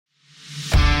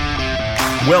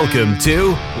Welcome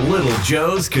to Little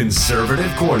Joe's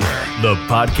Conservative Corner, the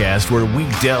podcast where we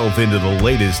delve into the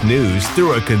latest news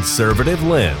through a conservative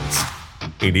lens.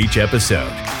 In each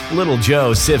episode, Little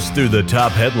Joe sifts through the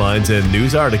top headlines and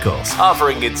news articles,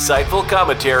 offering insightful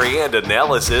commentary and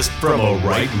analysis from a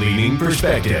right-leaning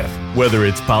perspective. Whether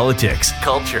it's politics,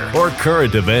 culture, or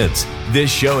current events,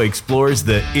 this show explores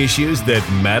the issues that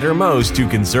matter most to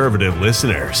conservative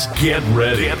listeners. Get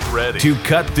ready to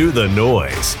cut through the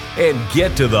noise and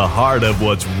get to the heart of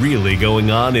what's really going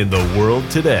on in the world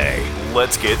today.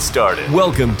 Let's get started.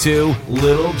 Welcome to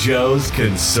Little Joe's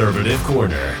Conservative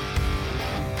Corner.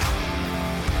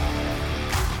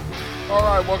 All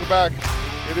right, welcome back.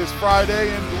 It is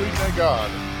Friday, and we thank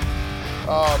God.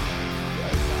 I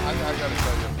got to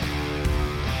tell you,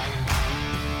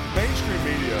 mainstream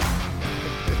media,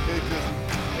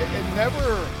 it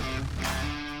never,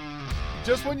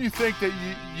 just when you think that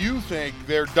you think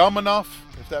they're dumb enough,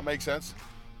 if that makes sense,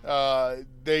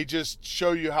 they just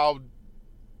show you how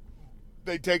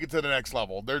they take it to the next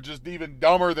level. They're just even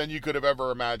dumber than you could have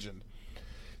ever imagined.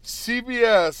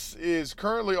 CBS is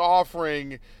currently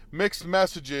offering mixed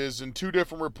messages in two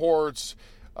different reports,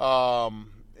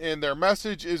 and their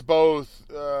message is both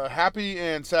happy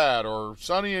and sad, or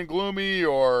sunny and gloomy,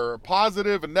 or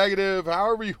positive and negative,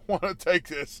 however you want to take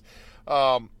this,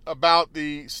 about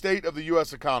the state of the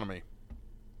U.S. economy.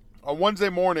 On Wednesday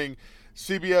morning,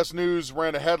 CBS News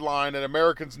ran a headline that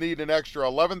Americans need an extra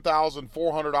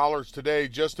 $11,400 today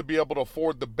just to be able to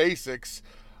afford the basics,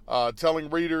 telling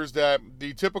readers that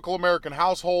the typical American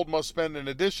household must spend an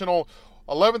additional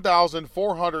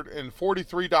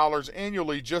 $11,443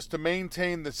 annually just to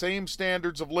maintain the same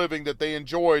standards of living that they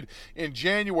enjoyed in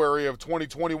January of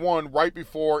 2021, right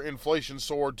before inflation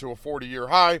soared to a 40-year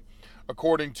high,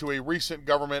 according to a recent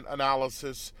government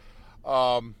analysis.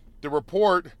 The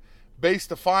report,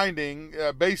 based in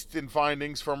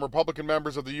findings from Republican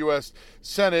members of the U.S.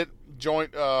 Senate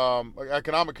Joint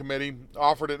Economic Committee,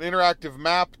 offered an interactive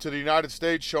map to the United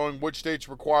States showing which states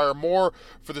require more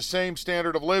for the same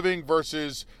standard of living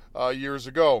versus years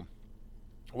ago.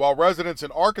 While residents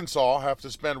in Arkansas have to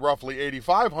spend roughly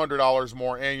 $8,500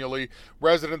 more annually,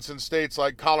 residents in states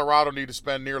like Colorado need to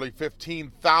spend nearly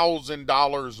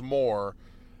 $15,000 more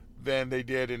than they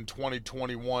did in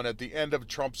 2021 at the end of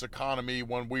Trump's economy,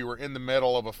 when we were in the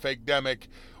middle of a fake-demic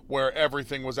where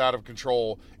everything was out of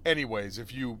control. Anyways,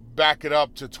 if you back it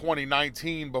up to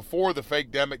 2019 before the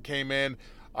fake-demic came in,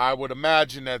 I would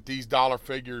imagine that these dollar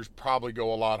figures probably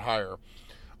go a lot higher.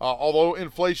 Although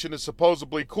inflation is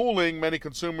supposedly cooling, many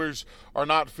consumers are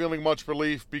not feeling much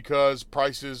relief because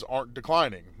prices aren't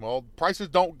declining. Well, prices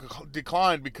don't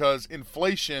decline because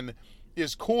inflation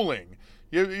is cooling.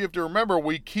 You have to remember,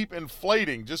 we keep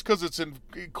inflating. Just because it's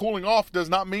cooling off does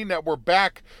not mean that we're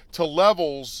back to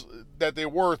levels that they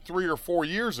were 3 or 4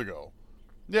 years ago.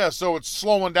 Yeah, so it's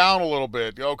slowing down a little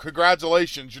bit.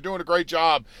 Congratulations, you're doing a great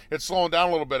job. It's slowing down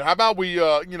a little bit. How about we,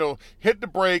 hit the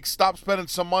brakes, stop spending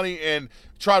some money, and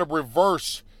try to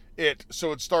reverse it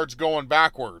so it starts going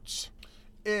backwards.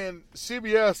 And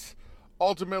CBS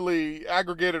ultimately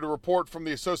aggregated a report from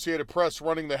the Associated Press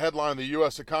running the headline, "The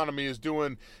U.S. economy is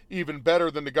doing even better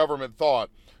than the government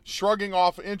thought." Shrugging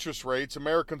off interest rates,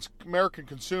 American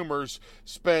consumers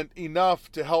spent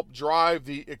enough to help drive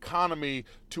the economy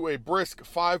to a brisk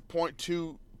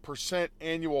 5.2%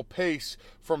 annual pace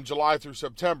from July through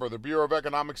September. The Bureau of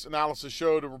Economics Analysis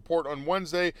showed a report on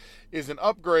Wednesday is an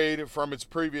upgrade from its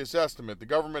previous estimate. The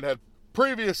government had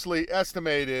previously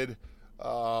estimated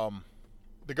that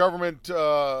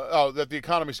the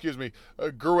economy,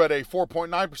 grew at a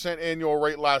 4.9% annual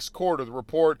rate last quarter. The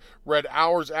report read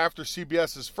hours after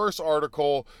CBS's first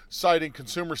article citing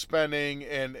consumer spending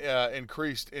and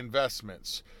increased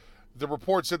investments. The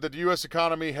report said that the U.S.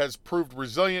 economy has proved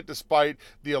resilient despite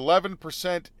the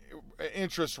 11%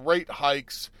 interest rate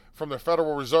hikes from the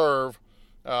Federal Reserve,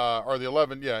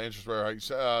 interest rate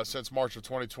hikes since March of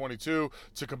 2022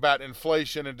 to combat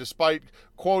inflation, and despite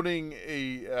quoting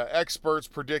experts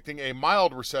predicting a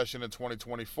mild recession in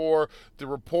 2024, the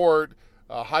report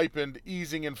hyped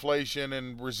easing inflation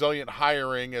and resilient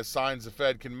hiring as signs the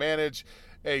Fed can manage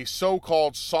a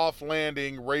so-called soft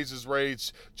landing, raises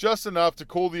rates just enough to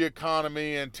cool the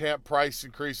economy and tamp price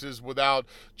increases without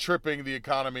tripping the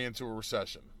economy into a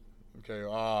recession. Okay,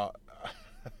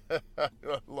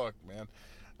 look, man.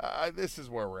 This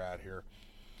is where we're at here.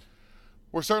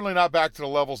 We're certainly not back to the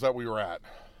levels that we were at.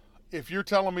 If you're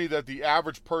telling me that the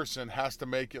average person has to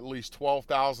make at least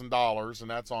 $12,000, and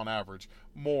that's on average,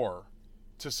 more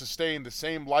to sustain the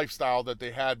same lifestyle that they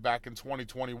had back in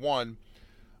 2021,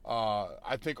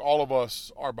 I think all of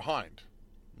us are behind.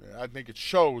 I think it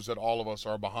shows that all of us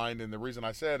are behind. And the reason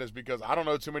I said is because I don't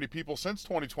know too many people since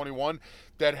 2021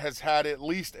 that has had at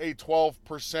least a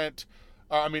 12%,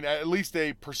 at least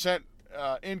a percent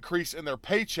increase in their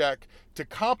paycheck to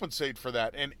compensate for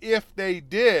that. And if they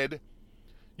did,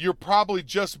 you're probably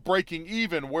just breaking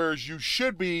even, whereas you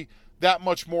should be that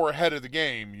much more ahead of the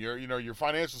game. Your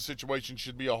financial situation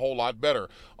should be a whole lot better.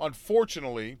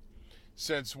 Unfortunately,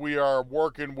 since we are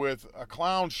working with a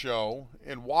clown show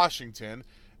in Washington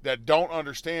that don't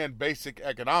understand basic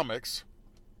economics,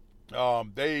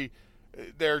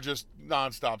 they're just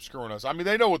nonstop screwing us. I mean,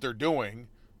 they know what they're doing,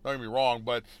 don't get me wrong,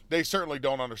 but they certainly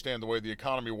don't understand the way the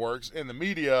economy works. In the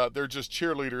media, they're just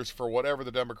cheerleaders for whatever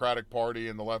the Democratic Party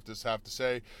and the leftists have to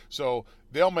say. So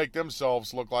they'll make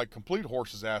themselves look like complete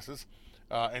horses' asses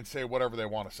and say whatever they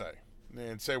want to say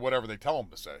and say whatever they tell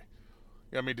them to say.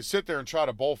 I mean, to sit there and try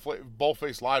to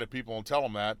bull-face lie to people and tell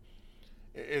them that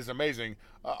is amazing.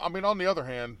 On the other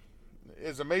hand,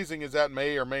 as amazing as that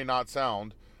may or may not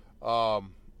sound,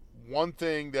 one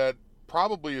thing that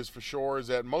probably is for sure is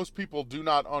that most people do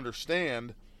not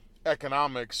understand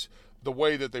economics the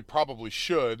way that they probably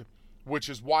should, which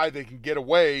is why they can get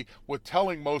away with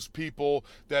telling most people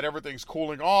that everything's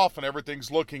cooling off and everything's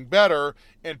looking better,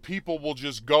 and people will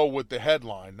just go with the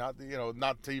headline. Not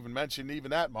to even mention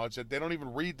even that much, that they don't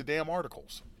even read the damn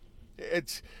articles.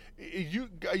 You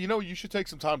should take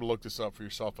some time to look this up for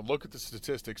yourself and look at the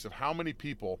statistics of how many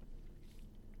people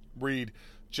read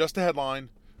just the headline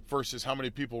versus how many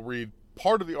people read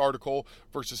part of the article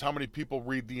versus how many people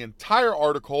read the entire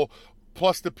article,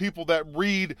 plus the people that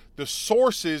read the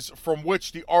sources from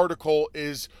which the article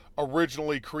is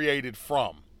originally created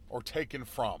from or taken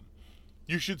from.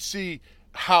 You should see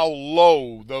how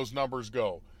low those numbers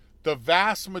go. The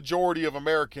vast majority of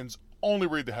Americans only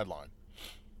read the headline.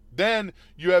 Then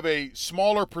you have a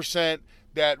smaller percent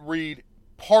that read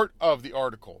part of the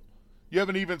article. You have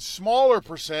an even smaller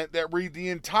percent that read the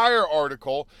entire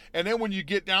article. And then when you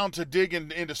get down to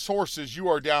digging into sources, you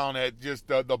are down at just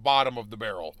the bottom of the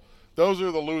barrel. Those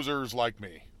are the losers like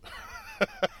me.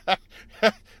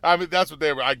 That's what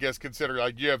they, I guess, consider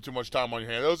like you have too much time on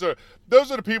your hands. Those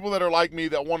are the people that are like me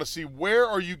that want to see where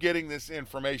are you getting this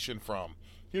information from.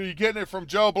 You getting it from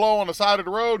Joe Blow on the side of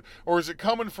the road, or is it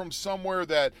coming from somewhere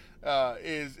that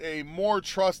is a more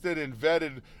trusted and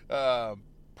vetted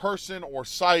person or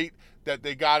site that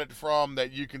they got it from,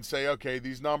 that you can say, okay,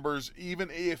 these numbers, even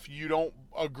if you don't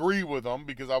agree with them,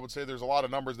 because I would say there's a lot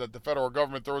of numbers that the federal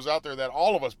government throws out there that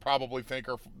all of us probably think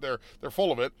they're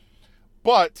full of it,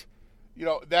 but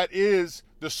that is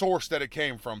the source that it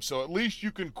came from. So at least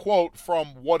you can quote from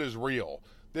what is real.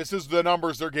 This is the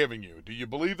numbers they're giving you. Do you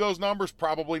believe those numbers?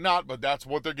 Probably not, but that's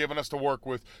what they're giving us to work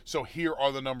with. So here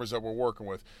are the numbers that we're working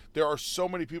with. There are so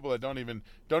many people that don't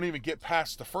even get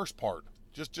past the first part.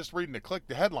 Just reading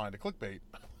the headline, the clickbait.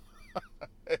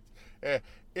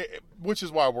 Which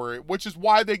is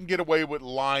why they can get away with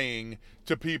lying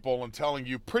to people and telling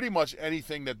you pretty much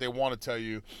anything that they want to tell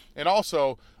you. And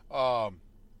also, our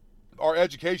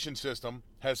education system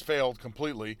has failed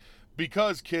completely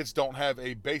because kids don't have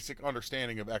a basic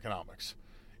understanding of economics.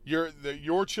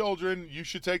 Your children, you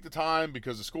should take the time,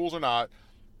 because the schools are not,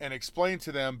 and explain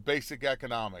to them basic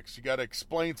economics. You got to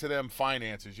explain to them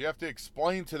finances. You have to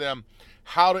explain to them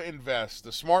how to invest,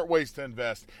 the smart ways to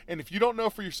invest. And if you don't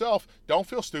know for yourself, don't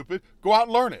feel stupid. Go out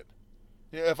and learn it.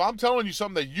 If I'm telling you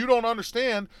something that you don't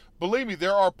understand, believe me,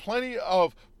 there are plenty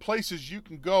of places you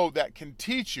can go that can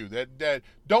teach you, that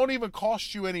don't even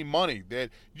cost you any money,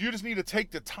 that you just need to take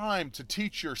the time to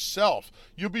teach yourself.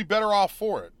 You'll be better off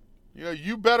for it.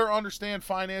 You better understand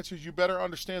finances. You better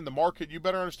understand the market. You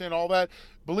better understand all that.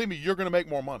 Believe me, you're going to make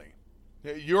more money.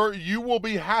 You will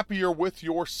be happier with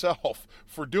yourself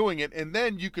for doing it, and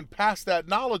then you can pass that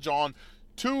knowledge on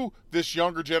to this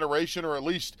younger generation, or at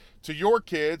least to your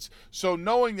kids. So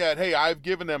knowing that, hey, I've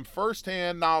given them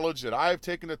firsthand knowledge, that I've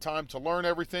taken the time to learn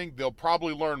everything, they'll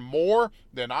probably learn more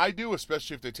than I do,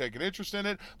 especially if they take an interest in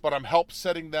it, but I'm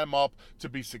setting them up to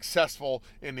be successful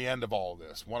in the end of all of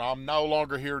this. When I'm no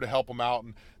longer here to help them out,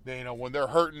 and they, when they're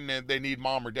hurting and they need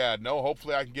mom or dad, no,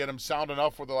 hopefully I can get them sound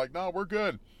enough where they're like, no, we're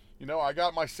good. I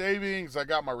got my savings, I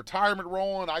got my retirement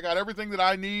rolling, I got everything that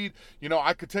I need.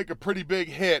 I could take a pretty big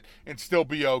hit and still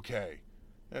be okay.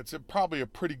 It's probably a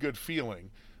pretty good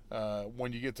feeling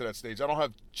when you get to that stage. I don't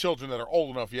have children that are old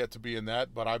enough yet to be in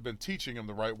that, but I've been teaching them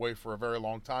the right way for a very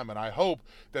long time, and I hope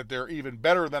that they're even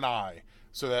better than I,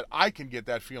 so that I can get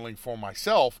that feeling for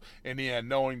myself in the end,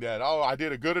 knowing that, I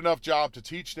did a good enough job to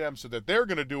teach them so that they're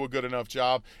going to do a good enough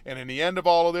job, and in the end of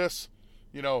all of this,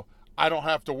 I don't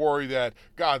have to worry that,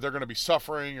 God, they're going to be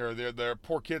suffering, or their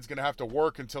poor kid's going to have to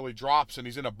work until he drops and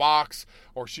he's in a box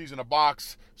or she's in a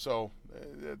box. So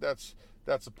that's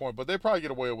the point. But they probably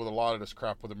get away with a lot of this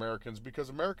crap with Americans, because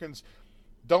Americans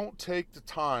don't take the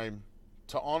time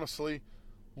to honestly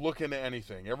look into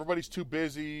anything. Everybody's too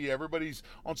busy. Everybody's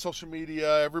on social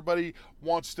media. Everybody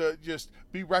wants to just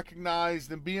be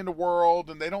recognized and be in the world,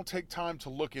 and they don't take time to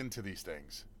look into these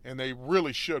things. And they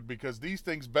really should, because these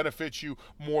things benefit you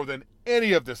more than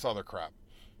any of this other crap.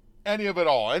 Any of it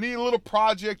all. Any little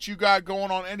project you got going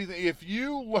on, anything. If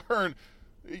you learn,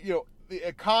 the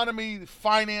economy,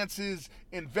 finances,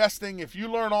 investing, if you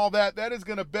learn all that, that is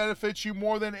going to benefit you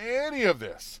more than any of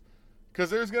this. Because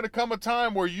there's going to come a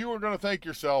time where you are going to thank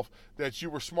yourself that you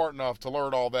were smart enough to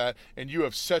learn all that, and you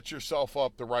have set yourself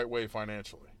up the right way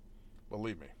financially.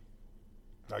 Believe me.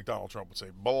 Like Donald Trump would say,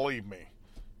 believe me.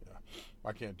 Yeah,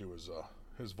 I can't do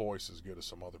his voice as good as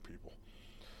some other people.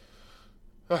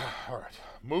 All right,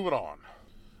 moving on.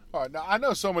 All right, now I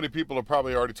know so many people have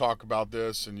probably already talked about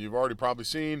this, and you've already probably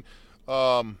seen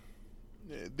the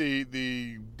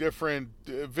different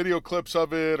video clips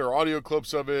of it or audio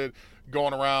clips of it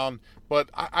going around, but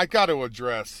I got to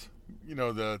address,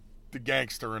 the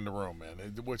gangster in the room, man,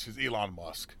 which is Elon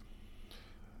Musk.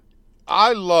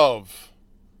 I love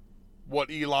what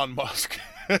Elon Musk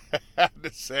had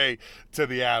to say to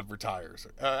the advertisers.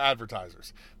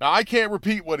 Now, I can't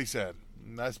repeat what he said,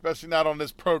 especially not on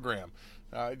this program.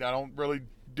 I don't really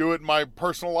do it in my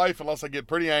personal life unless I get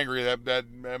pretty angry. That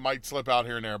might slip out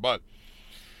here and there, but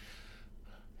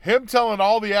him telling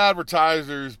all the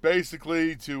advertisers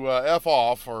basically to F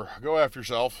off or go after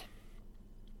yourself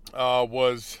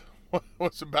was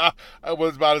about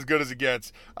as good as it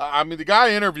gets. I mean, the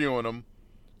guy interviewing him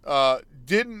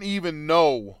didn't even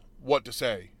know what to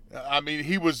say. I mean,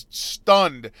 he was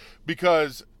stunned,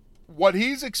 because what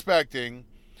he's expecting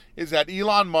is that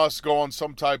Elon Musk go on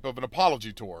some type of an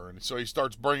apology tour, and so he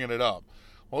starts bringing it up.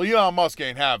 Well, Elon Musk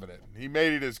ain't having it. He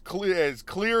made it as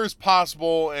clear as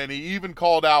possible, and he even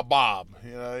called out Bob,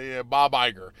 Bob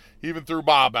Iger. He even threw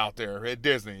Bob out there at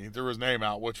Disney. He threw his name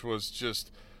out, which was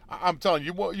just, I'm telling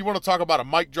you, you want to talk about a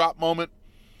mic drop moment?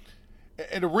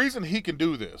 And the reason he can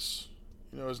do this,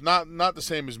 is not the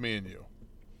same as me and you.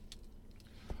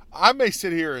 I may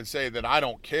sit here and say that I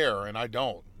don't care, and I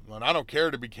don't. And I don't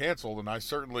care to be canceled, and I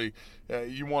certainly,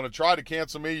 you want to try to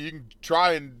cancel me, you can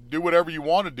try and do whatever you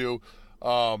want to do.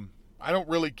 I don't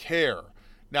really care.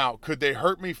 Now, could they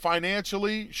hurt me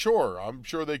financially? Sure, I'm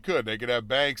sure they could. They could have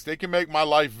banks. They can make my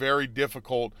life very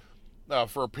difficult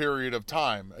for a period of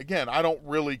time. Again, I don't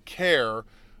really care.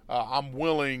 I'm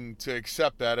willing to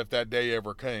accept that if that day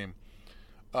ever came.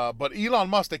 But Elon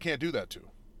Musk, they can't do that to.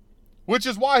 Which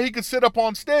is why he could sit up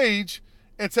on stage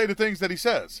and say the things that he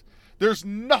says. There's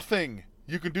nothing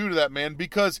you can do to that man,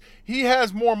 because he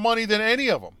has more money than any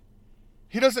of them.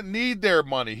 He doesn't need their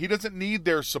money. He doesn't need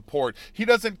their support. He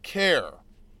doesn't care.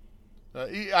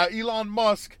 Elon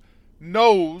Musk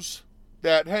knows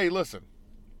that, hey, listen,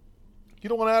 you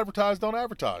don't want to advertise, don't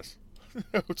advertise.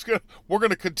 We're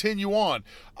going to continue on.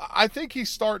 I think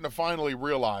he's starting to finally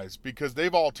realize, because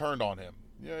they've all turned on him.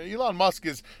 Elon Musk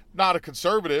is not a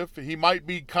conservative. He might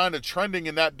be kind of trending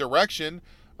in that direction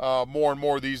more and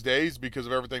more these days because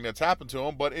of everything that's happened to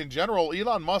him. But in general,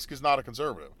 Elon Musk is not a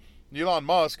conservative. Elon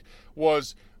Musk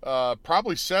was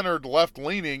probably centered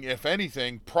left-leaning, if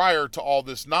anything, prior to all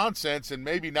this nonsense, and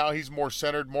maybe now he's more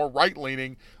centered, more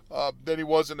right-leaning than he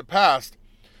was in the past.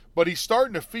 But he's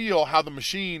starting to feel how the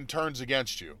machine turns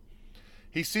against you.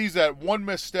 He sees that one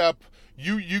misstep,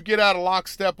 you get out of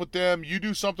lockstep with them, you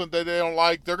do something that they don't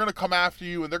like, they're going to come after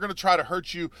you, and they're going to try to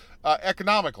hurt you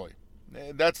economically.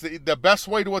 That's the best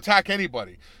way to attack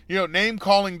anybody.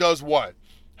 Name-calling does what?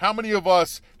 How many of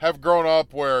us have grown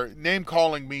up where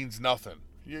name-calling means nothing?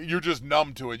 You're just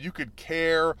numb to it. You could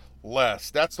care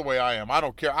less. That's the way I am. I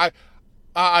don't care.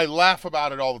 I laugh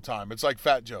about it all the time. It's like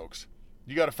fat jokes.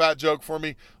 You got a fat joke for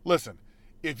me? Listen,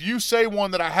 if you say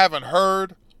one that I haven't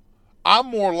heard, I'm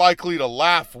more likely to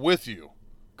laugh with you,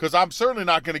 because I'm certainly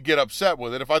not going to get upset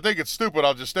with it. If I think it's stupid,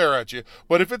 I'll just stare at you.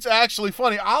 But if it's actually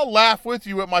funny, I'll laugh with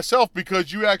you at myself,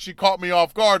 because you actually caught me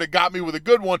off guard and got me with a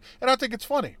good one, and I think it's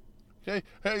funny. Okay?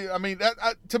 Hey, I mean,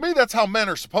 to me, that's how men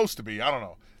are supposed to be. I don't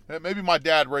know. Maybe my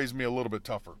dad raised me a little bit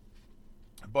tougher.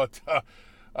 But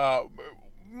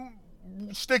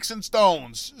sticks and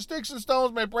stones. Sticks and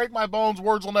stones may break my bones.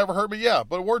 Words will never hurt me. Yeah,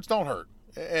 but words don't hurt.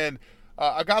 And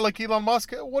a guy like Elon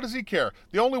Musk, what does he care?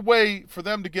 The only way for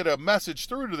them to get a message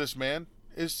through to this man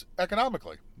is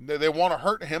economically. They want to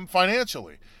hurt him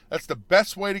financially. That's the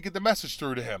best way to get the message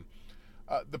through to him.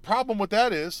 The problem with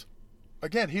that is,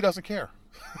 again, he doesn't care.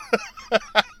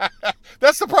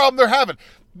 That's the problem they're having.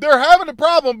 They're having a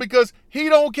problem because he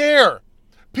don't care.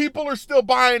 People are still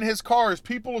buying his cars.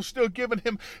 People are still giving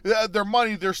him their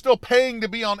money. They're still paying to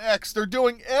be on X. They're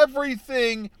doing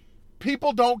everything.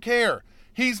 People don't care.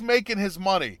 He's making his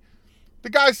money. The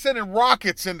guy's sending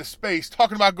rockets into space,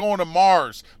 talking about going to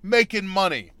Mars, making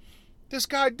money. This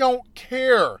guy don't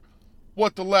care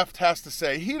what the left has to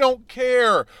say. He don't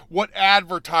care what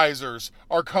advertisers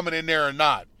are coming in there or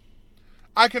not.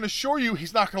 I can assure you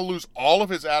he's not going to lose all of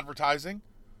his advertising.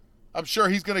 I'm sure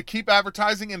he's going to keep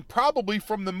advertising, and probably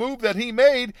from the move that he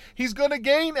made, he's going to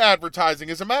gain advertising.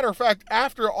 As a matter of fact,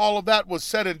 after all of that was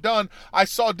said and done, I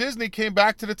saw Disney came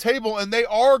back to the table, and they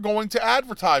are going to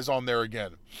advertise on there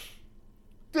again.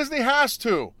 Disney has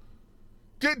to.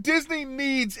 Disney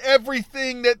needs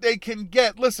everything that they can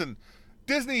get. Listen,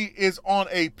 Disney is on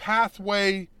a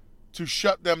pathway to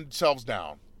shut themselves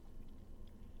down.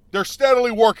 They're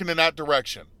steadily working in that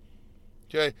direction.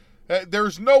 Okay?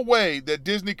 There's no way that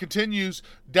Disney continues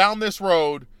down this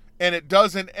road and it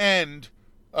doesn't end,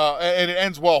 and it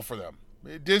ends well for them.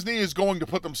 Disney is going to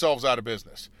put themselves out of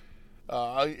business.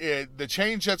 The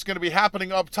change that's going to be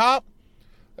happening up top,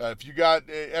 if you got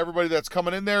everybody that's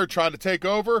coming in there trying to take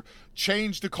over,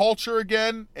 change the culture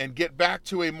again and get back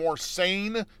to a more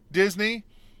sane Disney,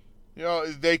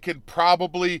 they can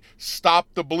probably stop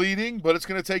the bleeding, but it's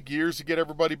going to take years to get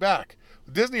everybody back.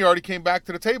 Disney already came back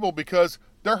to the table because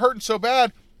they're hurting so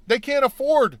bad, they can't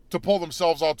afford to pull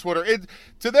themselves off Twitter.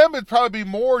 To them, it'd probably be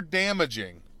more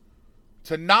damaging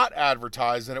to not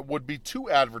advertise than it would be to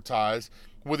advertise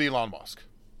with Elon Musk.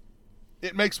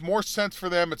 It makes more sense for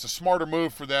them. It's a smarter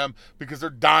move for them because they're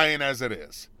dying as it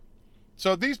is.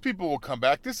 So these people will come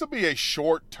back. This will be a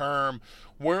short term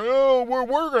where we're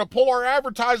going to pull our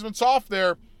advertisements off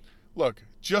there. Look,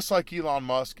 just like Elon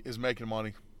Musk is making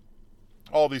money,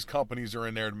 all these companies are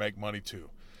in there to make money too.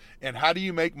 And how do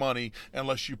you make money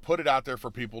unless you put it out there for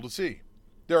people to see?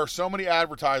 There are so many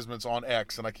advertisements on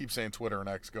X, and I keep saying Twitter and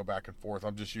X go back and forth.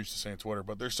 I'm just used to saying Twitter,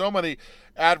 but there's so many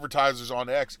advertisers on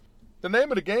X. The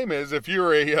name of the game is, if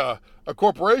you're a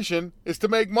corporation, is to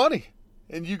make money.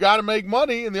 And you got to make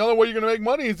money, and the only way you're going to make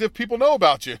money is if people know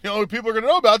about you. The only way people are going to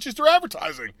know about you is through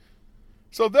advertising.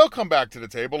 So they'll come back to the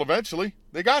table eventually.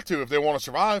 They got to if they want to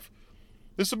survive.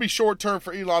 This will be short term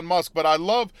for Elon Musk, but I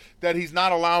love that he's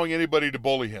not allowing anybody to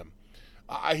bully him.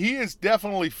 He is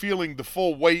definitely feeling the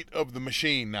full weight of the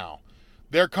machine now.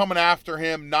 They're coming after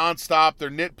him nonstop. They're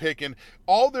nitpicking.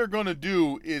 All they're going to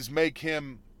do is make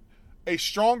him a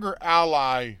stronger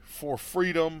ally for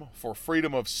freedom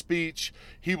of speech.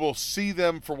 He will see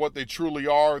them for what they truly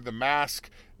are. The mask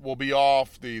will be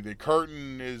off. The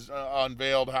curtain is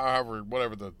unveiled, however,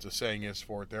 whatever the saying is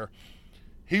for it there.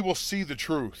 He will see the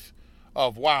truth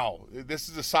of, wow, this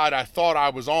is the side I thought I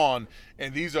was on,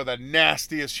 and these are the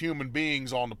nastiest human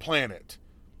beings on the planet.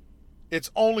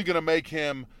 It's only going to make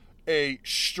him a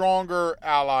stronger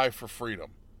ally for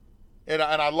freedom. And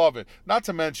I love it. Not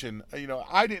to mention,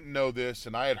 I didn't know this,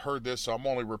 and I had heard this, so I'm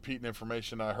only repeating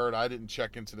information I heard. I didn't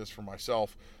check into this for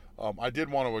myself. I did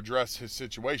want to address his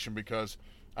situation because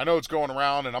I know it's going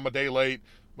around, and I'm a day late,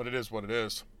 but it is what it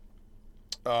is.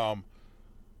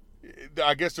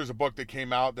 I guess there's a book that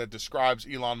came out that describes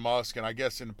Elon Musk, and I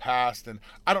guess in the past, and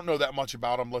I don't know that much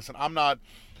about him. Listen, I'm not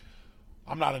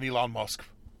an Elon Musk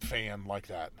fan like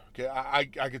that. Okay, I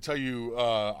can tell you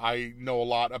I know a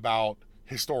lot about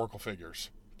historical figures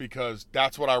because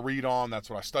that's what I read on, that's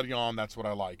what I study on, that's what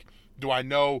I like. Do I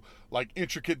know like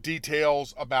intricate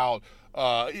details about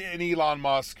an Elon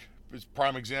Musk is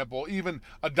prime example, even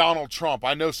a Donald Trump?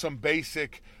 I know some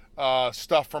basic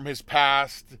stuff from his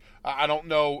past. I don't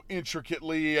know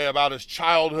intricately about his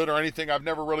childhood or anything. I've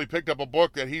never really picked up a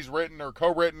book that he's written or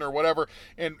co-written or whatever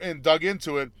and dug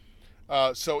into it.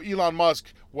 So Elon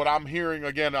Musk, what I'm hearing,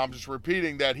 again, I'm just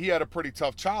repeating that he had a pretty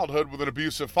tough childhood with an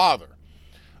abusive father.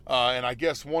 And I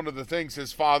guess one of the things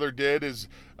his father did is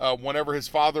whenever his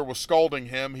father was scolding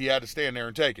him, he had to stand there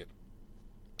and take it,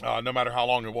 no matter how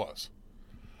long it was.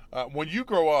 When you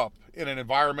grow up in an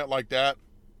environment like that,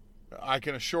 I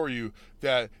can assure you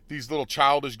that these little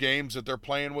childish games that they're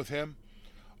playing with him,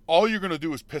 all you're going to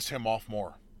do is piss him off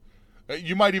more.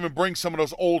 You might even bring some of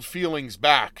those old feelings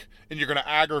back, and you're going to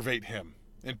aggravate him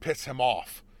and piss him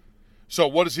off. So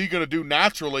what is he going to do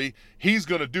naturally? He's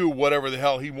going to do whatever the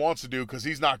hell he wants to do because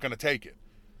he's not going to take it.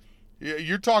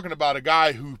 You're talking about a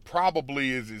guy who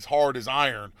probably is as hard as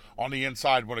iron on the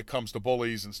inside when it comes to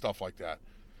bullies and stuff like that.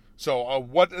 So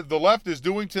what the left is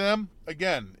doing to them,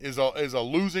 again, is a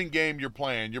losing game you're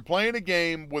playing. You're playing a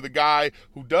game with a guy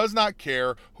who does not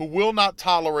care, who will not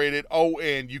tolerate it. Oh,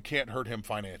 and you can't hurt him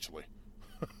financially.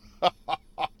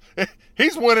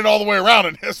 he's winning all the way around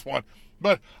in this one.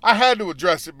 But I had to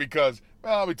address it because,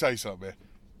 well, let me tell you something, man.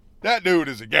 That dude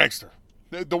is a gangster.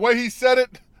 The way he said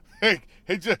it,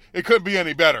 it couldn't be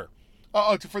any better.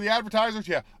 For the advertisers,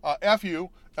 yeah, F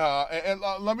you.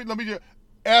 Let me just,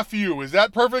 F you. Is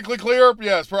that perfectly clear?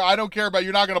 Yes. I don't care about,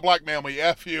 you're not going to blackmail me.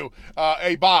 F you.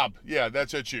 Hey, Bob. Yeah,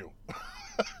 that's it, you.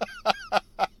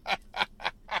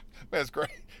 Man, it's great.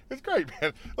 It's great,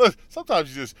 man. Listen,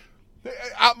 sometimes you just,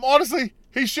 honestly,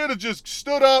 he should have just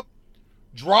stood up,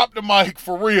 dropped the mic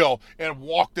for real, and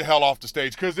walked the hell off the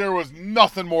stage, because there was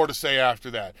nothing more to say after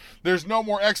that. There's no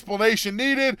more explanation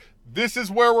needed. This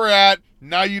is where we're at.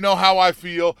 Now you know how I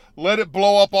feel. Let it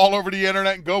blow up all over the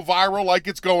internet and go viral like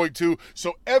it's going to.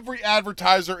 So every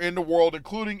advertiser in the world,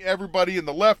 including everybody in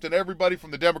the left and everybody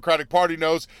from the Democratic Party,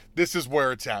 knows this is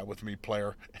where it's at with me,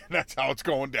 player. And that's how it's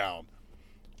going down.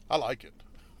 I like it.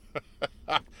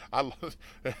 I love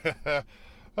it.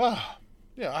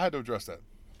 Yeah, I had to address that.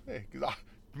 Hey, to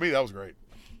me, that was great.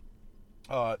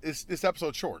 This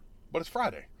episode's short, but it's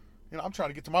Friday. You know, I'm trying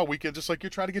to get to my weekend just like you're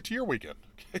trying to get to your weekend.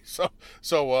 Okay,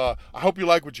 so I hope you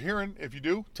like what you're hearing. If you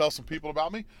do, tell some people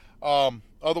about me.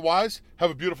 Otherwise,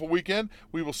 have a beautiful weekend.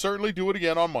 We will certainly do it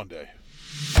again on Monday.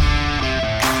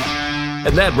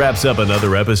 And that wraps up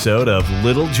another episode of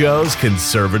Little Joe's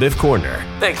Conservative Corner.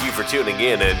 Thank you for tuning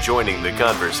in and joining the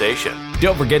conversation.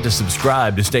 Don't forget to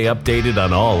subscribe to stay updated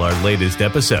on all our latest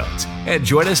episodes. And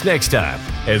join us next time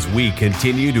as we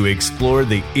continue to explore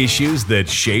the issues that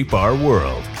shape our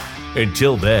world.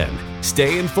 Until then,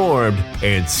 stay informed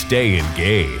and stay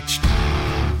engaged.